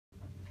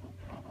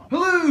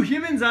Hello,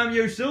 humans, I'm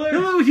Yoshiller.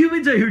 Hello,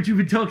 humans, I heard you've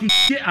been talking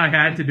shit. I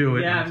had to do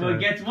it. Yeah, well,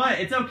 guess what?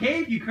 It's okay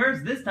if you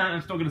curse this time.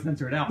 I'm still going to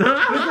censor it out. But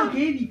it's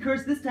okay if you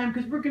curse this time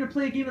because we're going to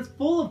play a game that's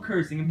full of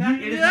cursing. In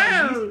fact, it is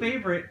my least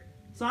favorite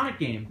Sonic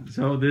game.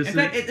 So this In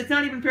fact, it's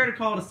not even fair to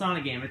call it a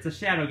Sonic game. It's a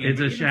Shadow game.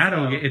 It's a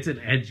Shadow game. It's an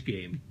Edge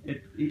game.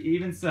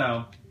 Even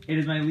so, it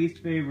is my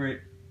least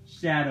favorite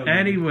Shadow game.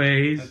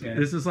 Anyways,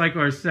 this is like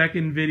our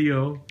second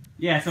video.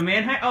 Yeah, so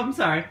Mannheimer... Oh, I'm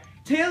sorry.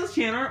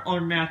 TailsChannel or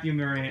Matthew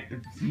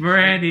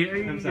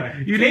Morandi? I'm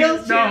sorry.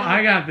 No,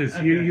 I got this.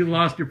 Okay. You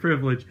lost your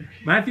privilege.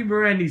 Matthew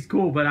Morandi's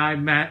cool, but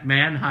I'm Matt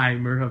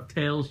Mannheimer of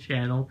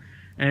TailsChannel,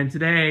 and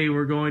today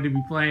we're going to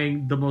be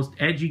playing the most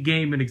edgy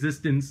game in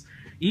existence,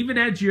 even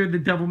edgier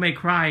than Devil May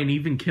Cry and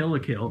even Kill la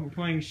Kill. We're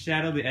playing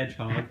Shadow the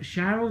Hedgehog.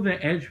 Shadow the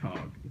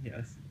Hedgehog.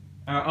 Yes.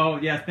 Oh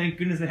yes, thank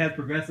goodness it has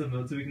progressive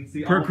mode so we can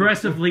see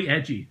progressively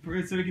edgy.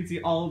 So we can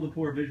see all of the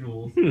poor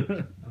visuals.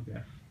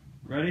 Okay.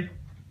 Ready?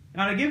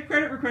 Now, to give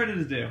credit where credit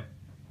is due,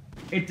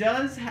 it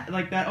does,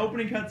 like, that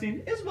opening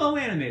cutscene is well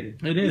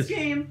animated. It is. This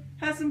game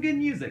has some good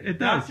music. It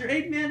does. Dr.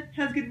 Eggman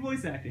has good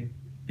voice acting.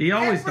 He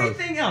always does.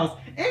 Everything else,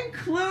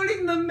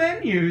 including the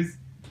menus,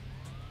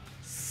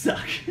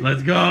 suck.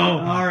 Let's go.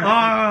 All right.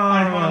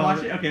 I don't want to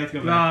watch it? Okay, let's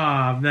go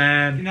back. Oh,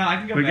 man. No, I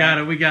can go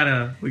back.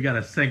 We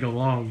gotta sing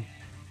along.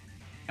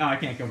 Oh, I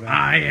can't go back.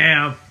 I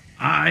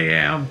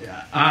am.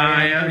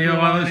 You know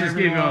what, let's just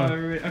keep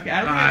going. Okay,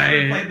 I don't think I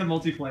should have played the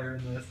multiplayer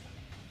in this.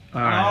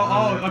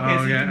 Right. Okay,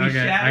 so you can be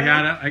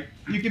Shadow?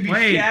 You can be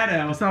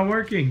Shadow. It's not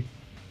working.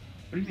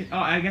 What do you mean? Oh,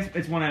 I guess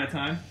it's one at a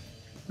time.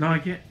 No, I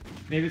can't.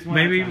 Maybe it's one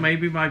at a time.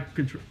 Maybe my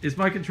control... Is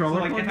my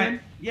controller plugged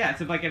in? Yeah,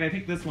 so like if I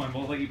pick this one,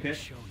 will it let you pick?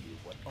 Show you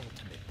what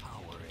ultimate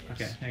power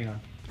is. Okay, hang on.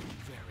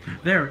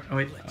 There. Oh,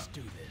 wait. Let's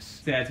do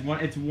this. Yeah,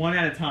 it's one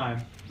at a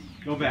time.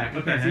 Go back.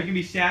 Okay, so you can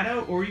be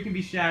Shadow, or you can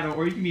be Shadow,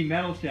 or you can be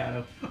Metal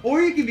Shadow,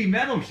 or you can be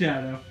Metal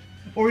Shadow,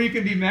 or you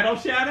can be Metal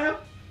Shadow,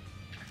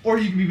 or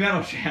you can be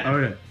Metal Shadow.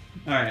 Okay.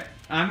 All right,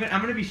 I'm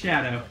gonna be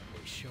Shadow.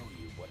 Which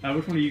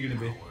one are you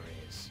gonna be?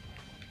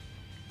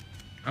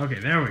 Okay,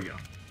 there we go.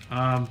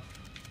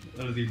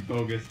 Those are these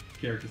bogus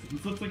characters.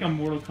 This looks like a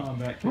Mortal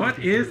Kombat. What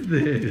is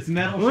this? It's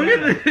Metal Look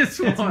Shadow. At this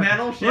one. It's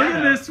Metal Shadow. Look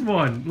at this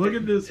one. Look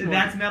at this one.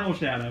 That's Metal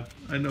Shadow.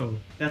 I know.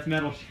 That's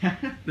Metal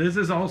Shadow. This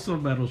is also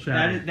Metal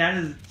Shadow. That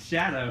is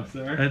Shadow,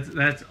 sir.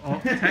 That's all,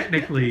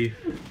 technically.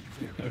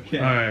 Okay.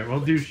 All right, we'll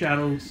do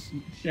Shadow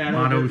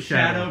Shadow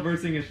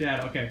versus a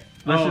Shadow. Okay.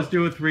 Let's just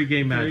do a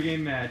 3-game match.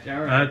 3-game match. All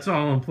right. That's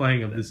all I'm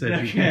playing of this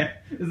edgy game.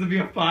 This will be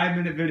a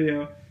 5-minute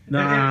video. Nah,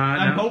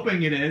 I'm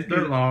hoping it is.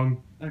 They're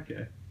long.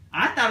 Okay.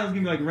 I thought it was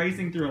gonna be like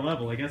racing through a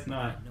level. I guess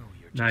not.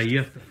 Nah, you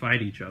have to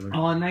fight each other.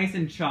 Oh, nice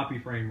and choppy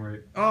frame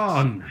rate.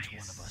 Oh,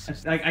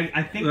 nice.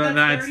 I think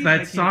that's 30,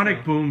 that's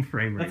Sonic Boom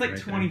frame rate. That's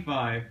like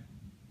 25.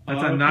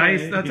 That's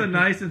a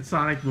nice and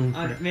Sonic Boom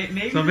frame.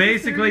 Maybe so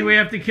basically, we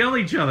have to kill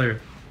each other.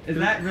 Is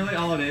that really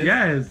all it is?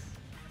 Yes.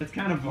 That's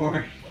kind of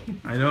boring.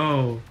 I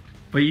know,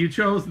 but you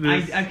chose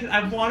this.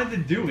 I wanted to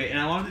do it, and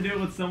I wanted to do it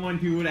with someone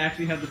who would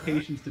actually have the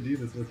patience to do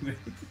this with me.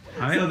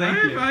 I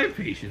have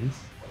patience.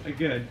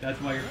 Good.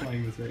 That's why you're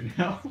playing this right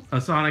now. A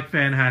Sonic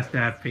fan has to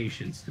have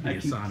patience to be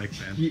a Sonic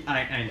fan.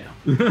 I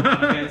know.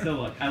 Okay, so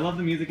look, I love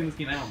the music in this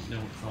game. I don't know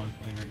what song's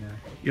playing right now.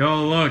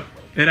 Yo, look,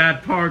 it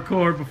had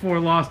parkour before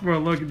Lost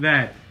World. Look at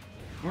that.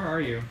 Where are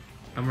you?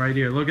 I'm right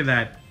here. Look at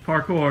that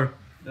parkour.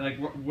 Like,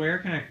 where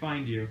can I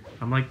find you?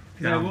 I'm like.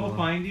 Because I will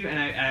find you, and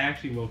I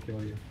actually will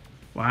kill you.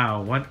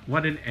 Wow,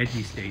 what an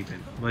edgy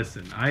statement.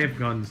 Listen, I have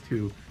guns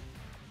too.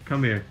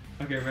 Come here.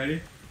 Okay,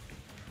 ready?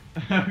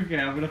 Okay,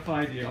 I'm gonna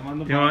find you. I'm on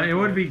the. You know, it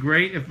would be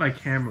great if my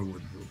camera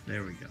would move.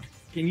 There we go.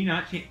 Can you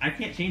not change? I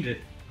can't change it.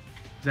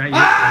 Is that you?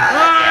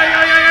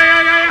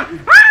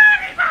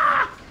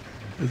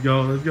 Let's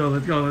go.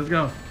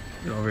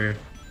 Get over here.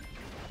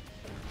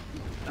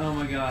 Oh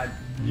my god.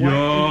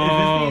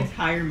 Yo. Is this the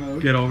entire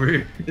mode? Get over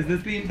here. Is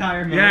this the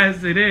entire mode?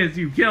 Yes, it is.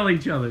 You kill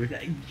each other.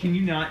 Can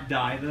you not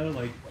die though?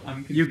 Like,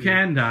 I'm confused. You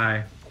can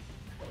die.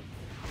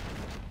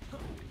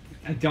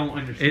 I don't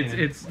understand.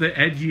 It's the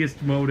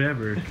edgiest mode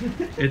ever.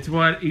 It's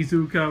what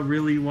Izuka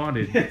really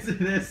wanted.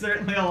 There's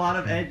certainly a lot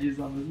of edges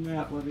on this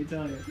map, let me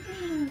tell you.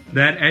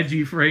 That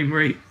edgy frame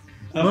rate.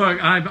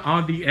 Look, I'm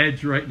on the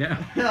edge right now.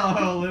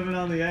 Oh, living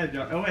on the edge.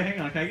 Oh wait, hang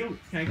on. Can I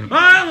go?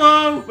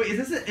 Hello. Wait,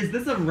 is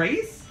this a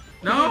race?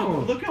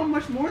 No. Look how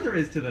much more there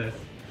is to this.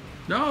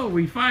 No,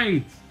 we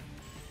fight.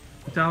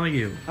 I'm telling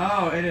you.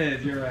 Oh, it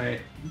is. You're right.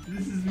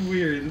 This is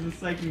weird. This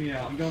is psyching me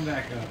out. I'm going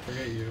back up.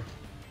 Forget you.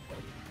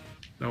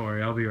 Don't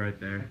worry, I'll be right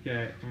there.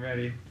 Okay, I'm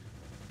ready.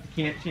 I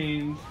can't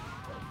change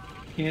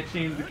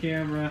the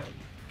camera.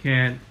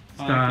 Can't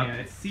stop. Oh, I can't.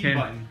 It's C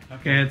button.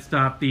 Okay. Can't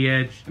stop the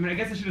edge. I mean, I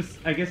guess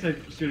I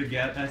should have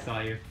guessed. I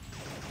saw you.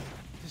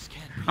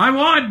 I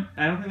won!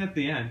 I don't think that's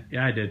the end.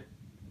 Yeah, I did.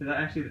 Did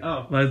that actually?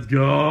 Oh. Let's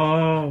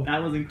go.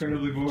 That was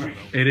incredibly boring.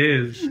 It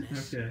is.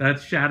 Okay.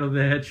 That's Shadow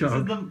the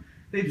Hedgehog.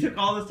 They took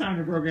all this time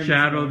to program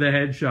Shadow the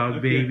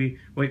Hedgehog, baby.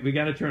 Wait, we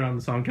gotta turn on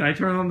the song. Can I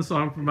turn on the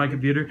song from my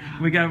computer?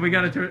 We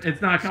gotta turn.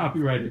 It's not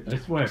copyrighted, I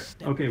swear.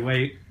 Okay,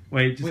 wait.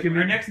 Wait, just give me...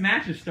 Our next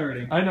match is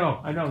starting. I know.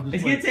 Just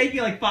It's wait. gonna take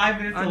you like 5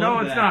 minutes to No,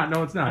 load it's that. not.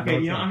 No, it's not. Okay, no,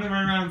 it's I'm not. gonna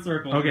run around in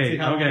circles. Okay, And see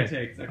how long okay. it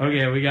takes.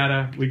 Okay, we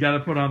gotta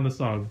put on the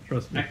song.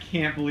 Trust me. I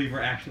can't believe we're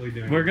actually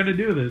doing We're it. gonna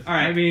do this. All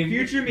right, I mean,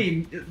 future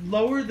me,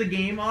 lower the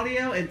game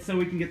audio and so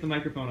we can get the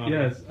microphone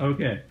audio. yes.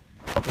 Okay.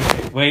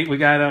 Wait, we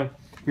gotta.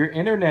 Your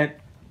internet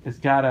has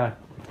gotta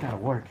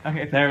work.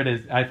 Okay. There it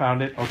is. I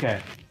found it.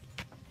 Okay.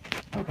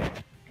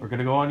 We're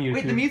gonna go on YouTube.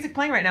 Wait, the music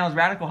playing right now is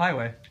Radical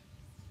Highway.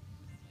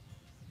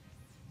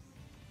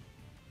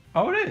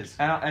 Oh, it is.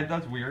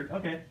 That's weird.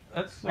 Okay.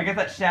 I guess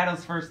that's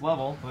Shadow's first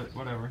level, but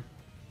whatever.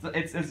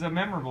 It's a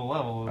memorable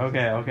level.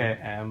 Okay.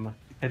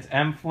 It's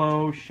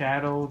M-Flow,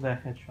 Shadow the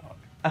Hedgehog.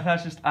 I thought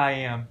it's just I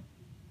Am.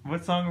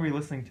 What song are we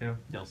listening to?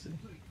 You'll see.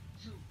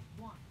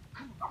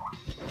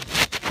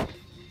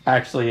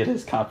 Actually, it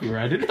is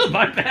copyrighted.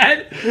 My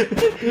bad.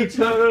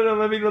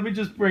 No. Let me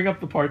just bring up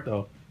the part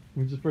though.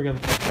 Let me just bring up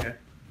the part.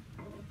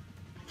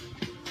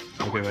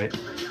 Okay, wait.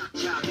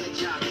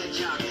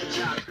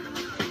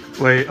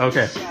 Wait,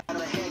 okay.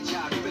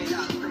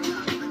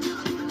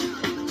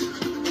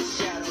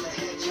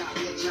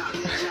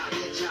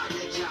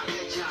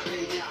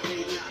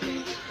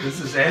 This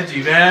is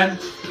edgy, man.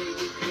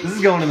 This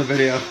is going in the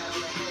video.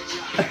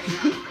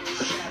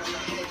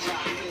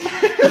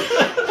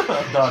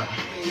 I'm done.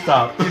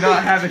 Stop. Do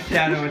not have a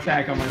shadow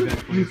attack on my bed,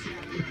 please.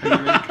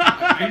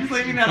 Are you just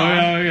leaving that on?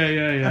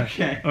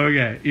 Yeah.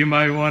 Okay, you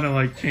might want to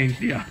like change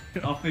the audio.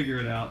 I'll figure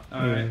it out.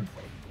 Alright.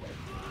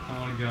 I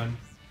want a gun.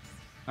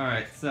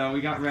 Alright, so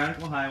we got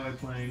Radical Highway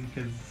playing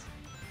because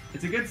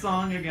it's a good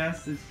song, I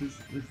guess. It's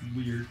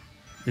weird.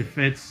 It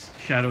fits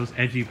Shadow's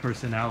edgy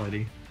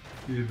personality.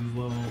 Dude, this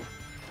little...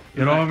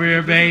 Get over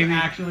here, baby. This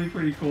is actually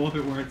pretty cool if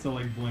it weren't so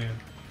like bland.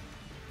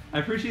 I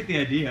appreciate the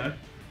idea.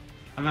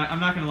 I'm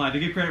not gonna lie. To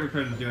give credit where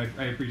credit is due,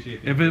 I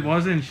appreciate it. If it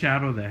wasn't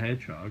Shadow the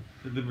Hedgehog.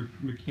 The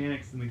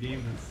mechanics in the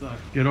game that suck.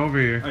 Get over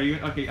here. Are you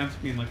okay? I'm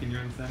screen looking. You're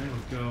in the center.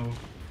 Let's go.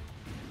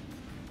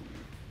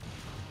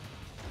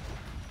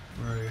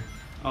 Where are you?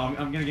 Oh,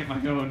 I'm gonna get my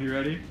own. You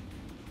ready?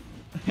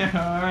 All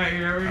right,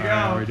 here we go.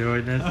 Right, we're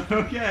doing this.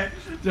 Okay.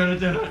 Where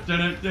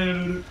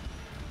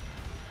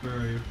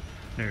are you?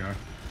 There you are.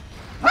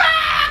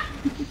 Ah!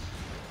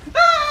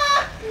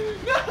 Ah!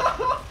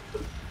 No!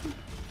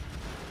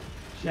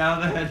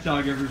 Shadow the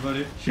Hedgehog,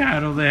 everybody.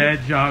 Shadow the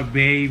Hedgehog,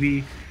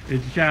 baby.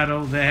 It's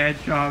Shadow the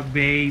Hedgehog,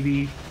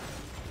 baby.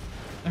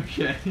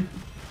 Okay.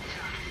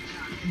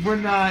 We're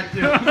not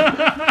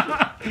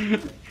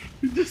doing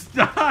Just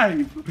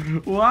dive.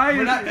 Why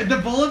We're is not, the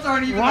bullets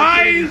aren't even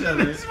Why hitting is each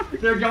other. this-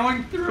 They're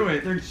going through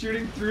it. They're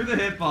shooting through the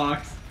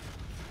hitbox.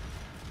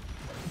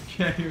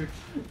 Okay.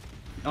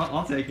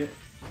 I'll take it.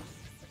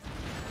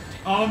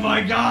 Oh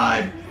my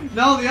god!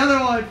 No, the other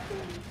one!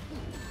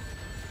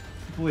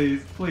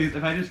 Please,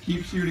 if I just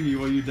keep shooting you,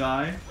 will you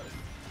die?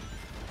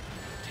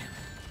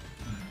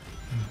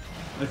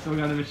 I still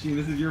got a machine.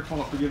 This is your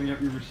fault for giving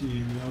up your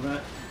machine, you know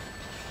that?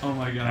 Oh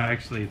my god.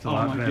 Actually, it's a Oh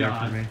lot my better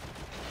God. for me.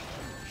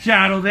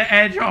 Shadow the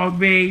Hedgehog,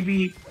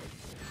 baby.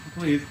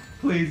 Please,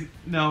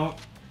 no.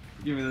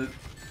 Give me this.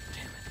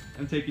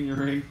 I'm taking your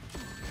ring.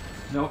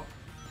 Nope.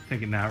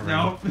 Taking that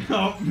ring.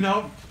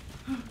 Nope.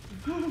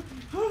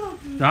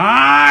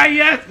 Die,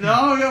 yes.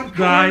 No.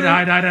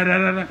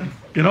 Die.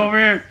 Get over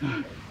here.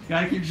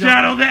 Gotta keep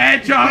Shadow the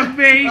Hedgehog,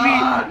 baby.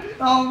 Ah,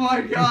 oh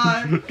my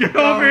god. Get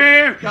over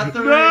here. Got the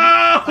No. ring.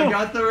 I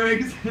got the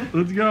rings.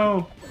 Let's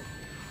go.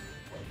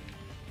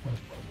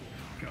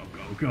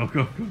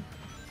 Go.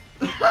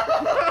 Oh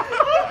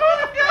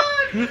my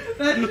god.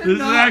 That should This is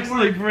not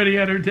actually work. pretty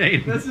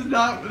entertaining. This is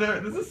not.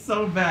 This is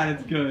so bad.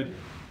 It's good.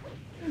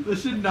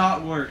 This should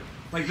not work.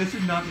 Like this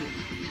should not be.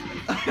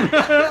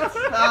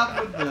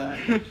 Stop with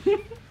that.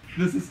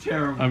 This is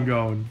terrible. I'm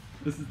going.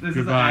 This is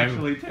Goodbye.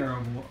 actually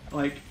terrible.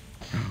 Like.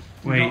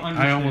 you Wait, don't I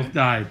understand. almost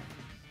died.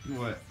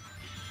 What?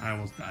 I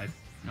almost died.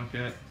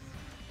 Okay.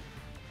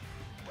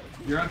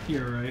 You're up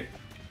here, right?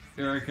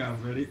 Here I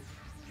come. Ready?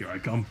 Here I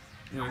come.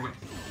 There we go.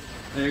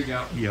 There you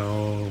go.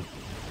 Yo.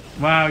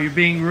 Wow, you're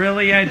being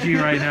really edgy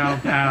right now,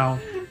 pal.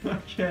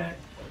 Okay.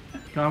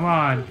 Come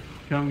on.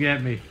 Come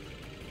get me.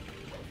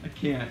 I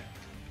can't.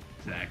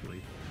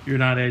 Exactly. You're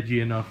not edgy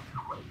enough.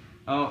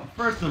 Oh,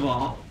 first of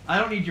all, I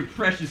don't need your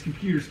precious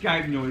computer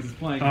Skype noises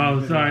playing.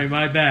 Oh, sorry,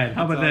 my bad.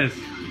 How about this?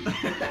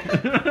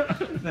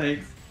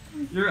 Thanks.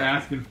 You're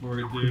asking for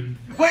it, dude.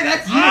 Wait,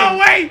 that's you! Oh,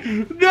 wait!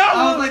 No!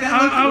 I was like,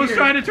 that looks I was weird.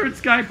 trying to turn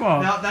Skype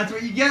off. No, that's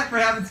what you get for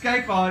having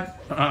Skype on.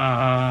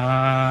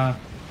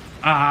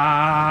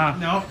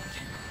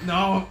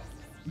 No.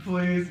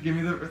 Please, give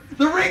me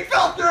the ring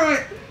fell through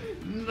it!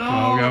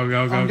 No!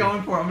 Go. I'm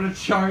going for it. I'm gonna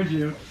charge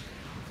you.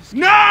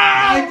 No!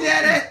 I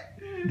did it!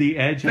 The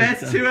edge has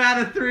That's 2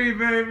 out of 3,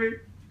 baby.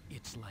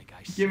 It's like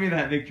I Give me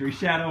that victory.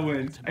 Shadow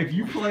wins. If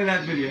you play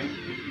that video.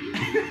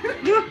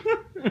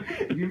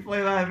 If you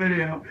play that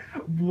video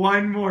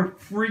one more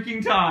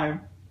freaking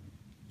time.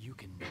 You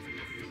can never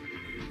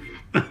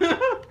defeat me.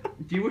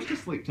 Do you wish to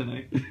sleep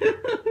tonight?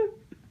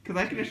 Because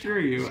I can assure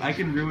you, I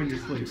can ruin your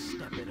sleep.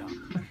 Step it up.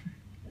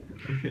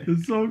 Okay.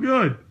 It's so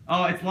good.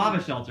 Oh, it's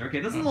Lava Shelter. Okay,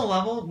 this is a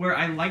level where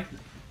I like...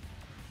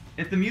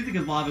 if the music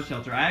is Lava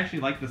Shelter, I actually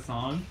like the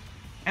song.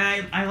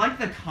 And I like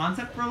the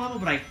concept for a level,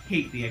 but I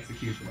hate the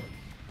execution.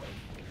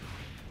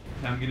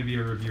 So I'm gonna be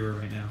a reviewer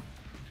right now.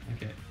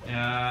 Okay.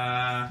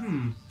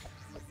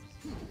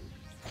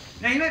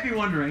 Now you might be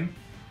wondering,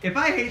 if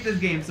I hate this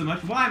game so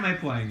much, why am I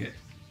playing it?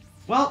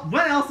 Well,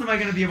 when else am I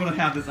gonna be able to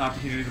have this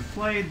opportunity to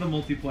play the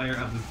multiplayer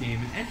of this game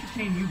and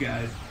entertain you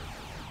guys?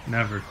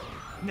 Never.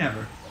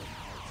 Never.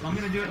 So I'm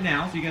gonna do it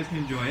now so you guys can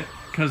enjoy it.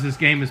 Because this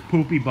game is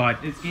poopy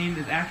butt. This game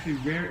is actually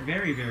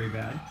very, very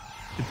bad.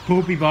 It's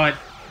poopy butt.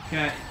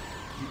 Okay,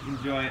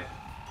 enjoy it.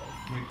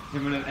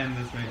 I'm gonna end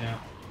this right now.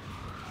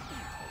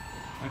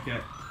 Okay.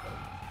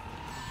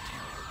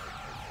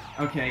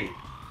 Okay,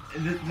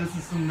 this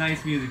is some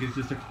nice music. It's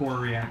just a core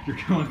reactor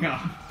going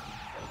off.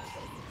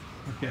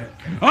 Okay.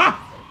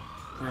 Ah!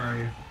 Where are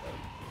you?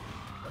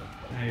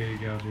 There you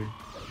go, dude.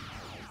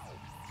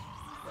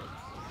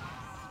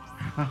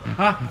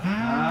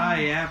 Ah,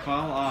 yeah,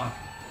 fall off.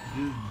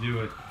 Just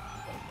do it.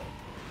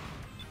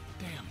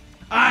 Damn.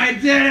 I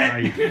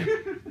did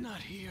it!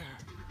 Not here.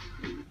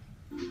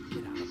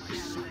 Get out of my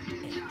sight,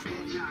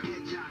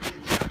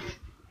 android.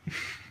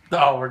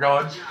 Oh, we're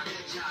going.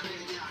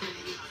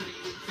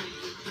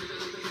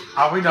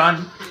 Are we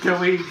done? Can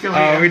we?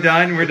 Oh, we're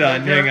done. We're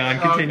done. Hang on.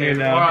 Continue okay.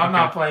 now. Well, I'm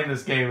not playing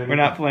this game anymore. We're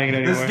not playing it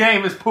anymore. This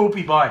game is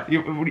poopy butt.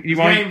 You This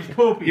want? game's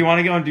poopy. You want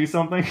to go and do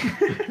something?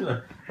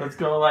 Let's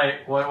go.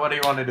 Like, what do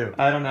you want to do?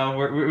 I don't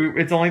know.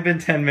 It's only been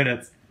 10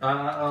 minutes.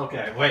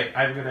 Okay. Wait,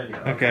 I have a good idea.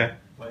 Okay.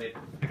 Wait.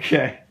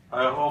 Okay.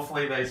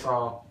 Hopefully they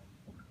saw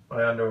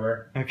my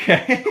underwear.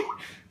 Okay.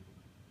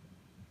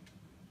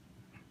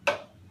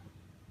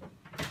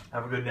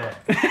 Have a good day.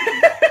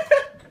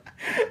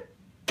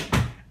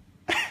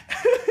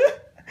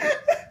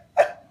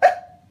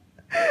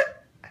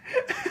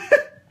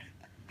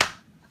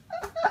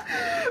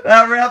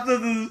 That wraps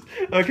up this.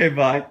 Okay,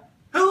 bye.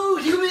 Hello,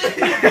 humans!